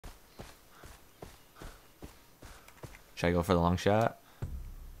Should I go for the long shot?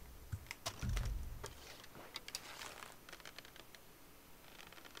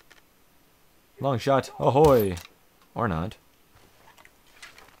 Long shot, ahoy! Or not.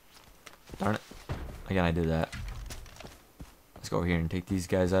 Darn it. Again, I did that. Let's go over here and take these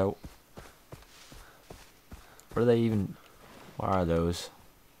guys out. What are they even... What are those?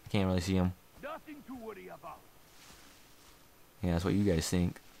 I can't really see them. Nothing to worry about. Yeah, that's what you guys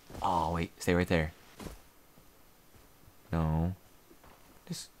think. Oh, wait. Stay right there. No.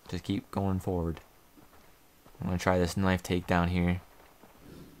 Just keep going forward. I'm gonna try this knife takedown here.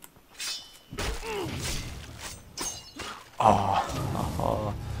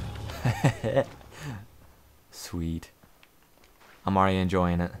 Oh. Sweet. I'm already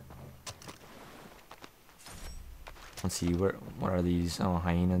enjoying it. Let's see, what are these? Oh,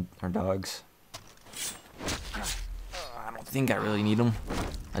 hyena or dogs? I don't think I really need them.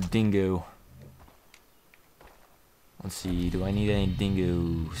 A dingo. Let's see, do I need any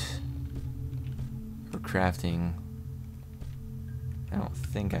dingoes for crafting? I don't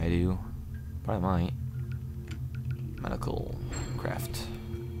think I do. Probably might. Medical craft.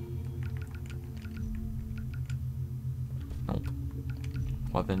 Nope.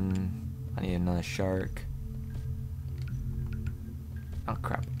 Weapon. I need another shark. Oh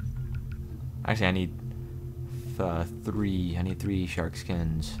crap. Actually, I need three. I need 3 shark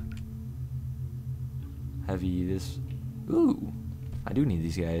skins. Heavy. This. Ooh. I do need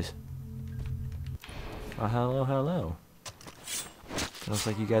these guys. Oh, hello, hello. Looks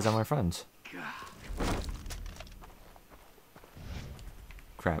like you guys are my friends.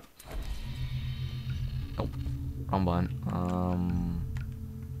 Crap. Nope. Wrong button.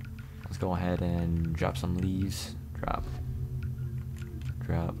 Let's go ahead and drop some leaves. Drop.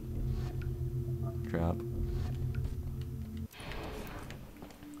 Drop. Drop.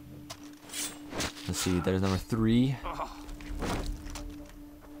 Let's see, there's number 3.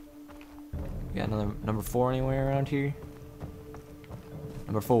 We got another number 4 anywhere around here?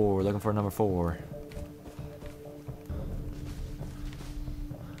 Number 4, looking for number 4.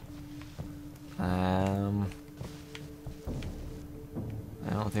 I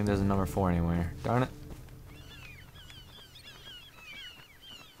don't think there's a number 4 anywhere. Darn it.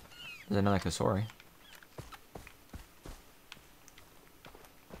 There's another Kasori.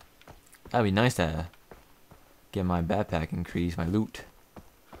 That'd be nice to get my backpack increased, my loot.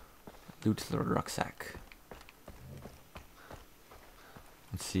 Loot little rucksack.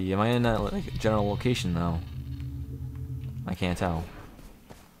 Let's see, am I in that like general location though? I can't tell.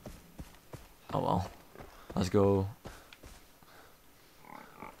 Oh well. Let's go.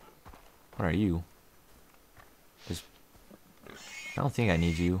 What are you? Just I don't think I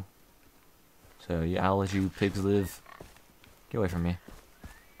need you. So yeah, I'll let you pigs live. Get away from me.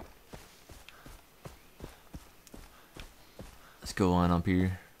 Let's go on up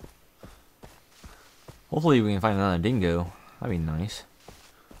here. Hopefully we can find another dingo. That'd be nice.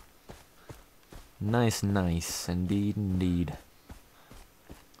 Nice, nice. Indeed, indeed.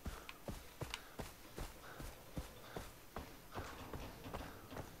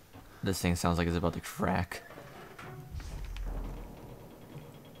 This thing sounds like it's about to crack.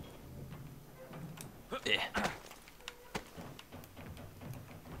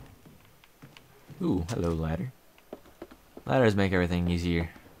 Ooh, hello ladder. Ladders make everything easier.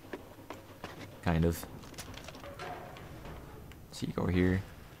 Kind of. So you go over here.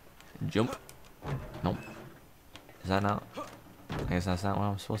 Jump. Nope. Is that not? I guess that's not what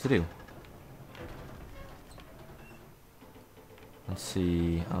I'm supposed to do. Let's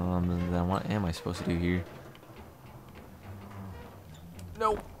see. Then what am I supposed to do here?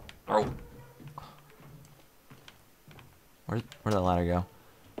 No. Oh. Where'd that ladder go?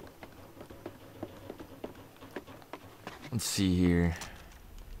 Let's see here.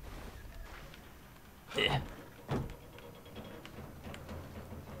 Yeah.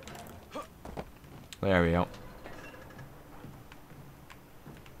 There we go.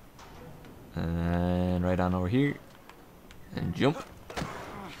 And right on over here. And jump.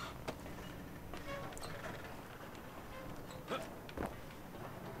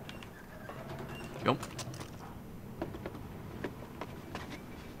 Jump.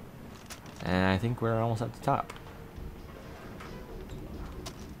 And I think we're almost at the top.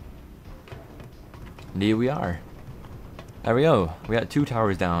 Indeed we are. There we go. We got 2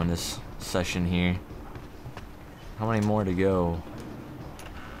 towers down this session here. How many more to go?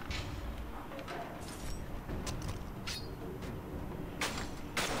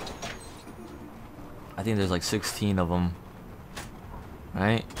 I think there's like 16 of them.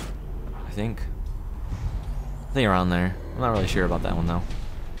 Right? I think around there. I'm not really sure about that one though.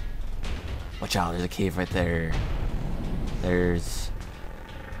 Watch out, there's a cave right there. There's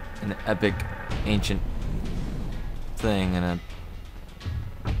an epic ancient thing and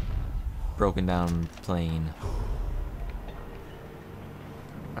a broken down plane.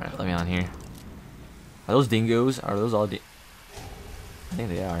 Alright, let me on here. Are those dingoes? Are those all I think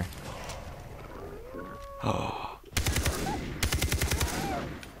they are. Oh.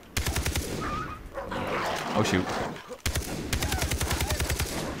 Oh shoot.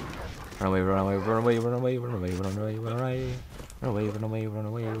 Run away, run away, run away, run away, run away, run away, run away. Run away, run away, run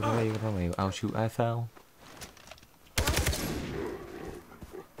away, run away, run away. Oh shoot, I fell.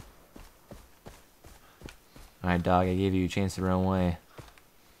 Alright, dog, I gave you a chance to run away.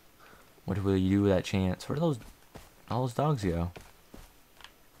 What will you do with that chance? Where do all those dogs go?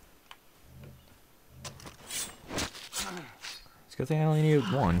 It's a good thing I only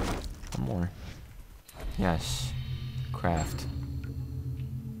need one. One more. Yes. Craft.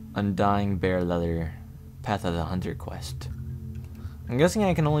 Undying bear leather. Path of the Hunter quest. I'm guessing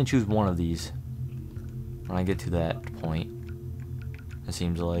I can only choose one of these when I get to that point. It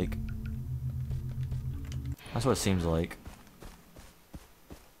seems like. That's what it seems like.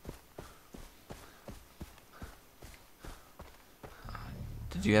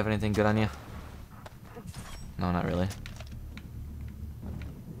 Did you have anything good on you? No, not really.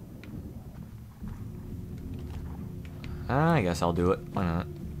 I guess I'll do it. Why not?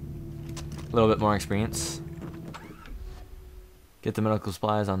 A little bit more experience. Get the medical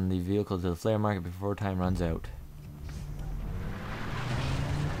supplies on the vehicle to the flare market before time runs out.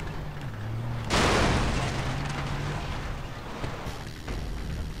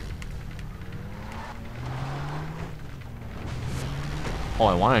 Oh,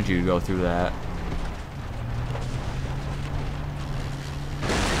 I wanted you to go through that.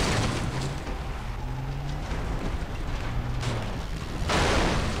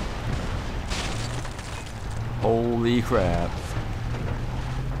 Holy crap.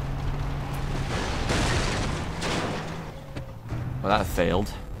 Well, that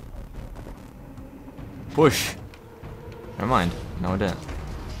failed. Push. Never mind. No, it didn't.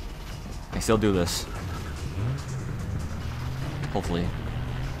 I still do this. Hopefully.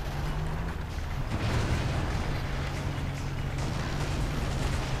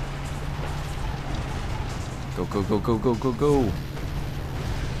 Go, go, go, go, go, go, go.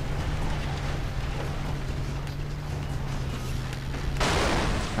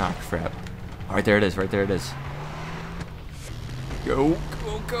 Ah, crap. Oh, right there it is, right there it is. Go,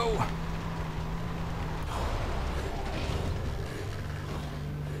 go, go.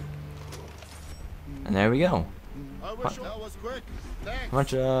 And there we go. I wish that was quick. Thanks. How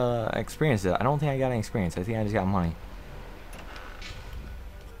much experience did I don't think I got any experience. I think I just got money.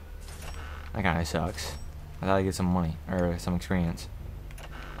 That kinda sucks. I thought I'd get some money or some experience.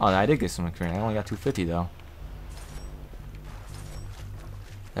 Oh, I did get some experience. I only got 250 though.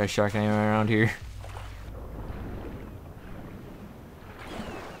 There's a shark anywhere around here.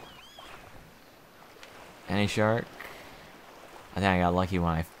 Any shark? I think I got lucky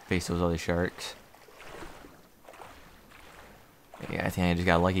when I faced those other sharks. Yeah, I think I just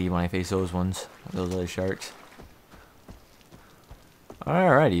got lucky when I faced those ones. Those other sharks.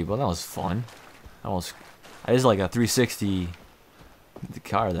 Alrighty, well that was fun. I just like a 360 the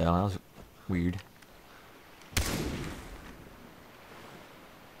car though. That was weird.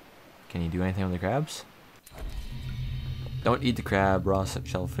 Can you do anything with the crabs? Don't eat the crab. Raw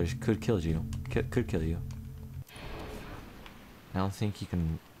shellfish could kill you. Could kill you. I don't think you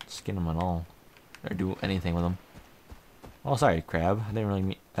can skin them at all or do anything with them. Oh, sorry, crab. I didn't really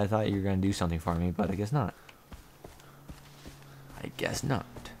mean. I thought you were gonna do something for me, but I guess not. I guess not.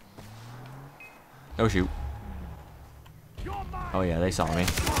 Oh shoot. Oh yeah, they saw me.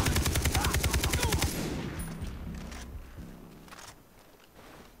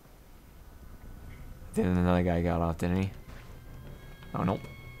 Then another guy got off, didn't he? Oh nope.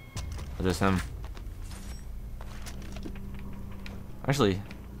 Or just him. Actually.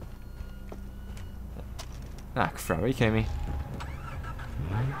 Ah, crap, are you kidding me?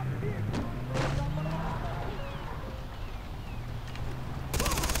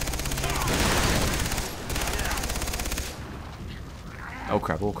 Oh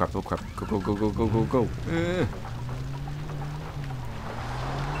crap, oh crap, oh crap. Go, go, go, go, go, go, go.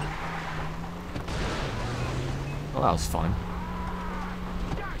 Well, that was fun.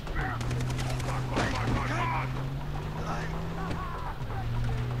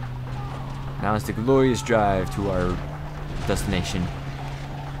 Now it's the glorious drive to our destination.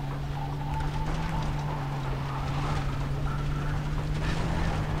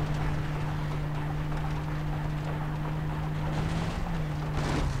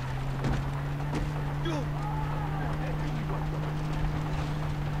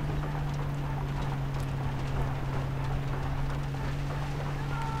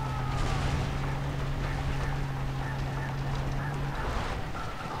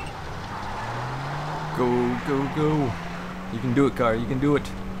 Go, go, go. You can do it, car. You can do it.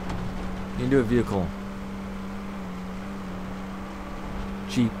 You can do it, vehicle.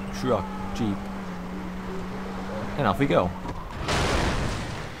 Jeep, truck, Jeep. And off we go.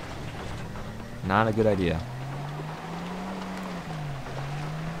 Not a good idea.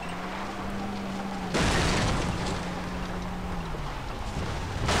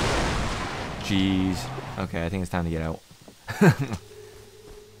 Jeez. Okay, I think it's time to get out.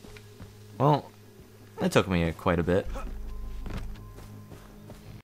 Well, that took me quite a bit.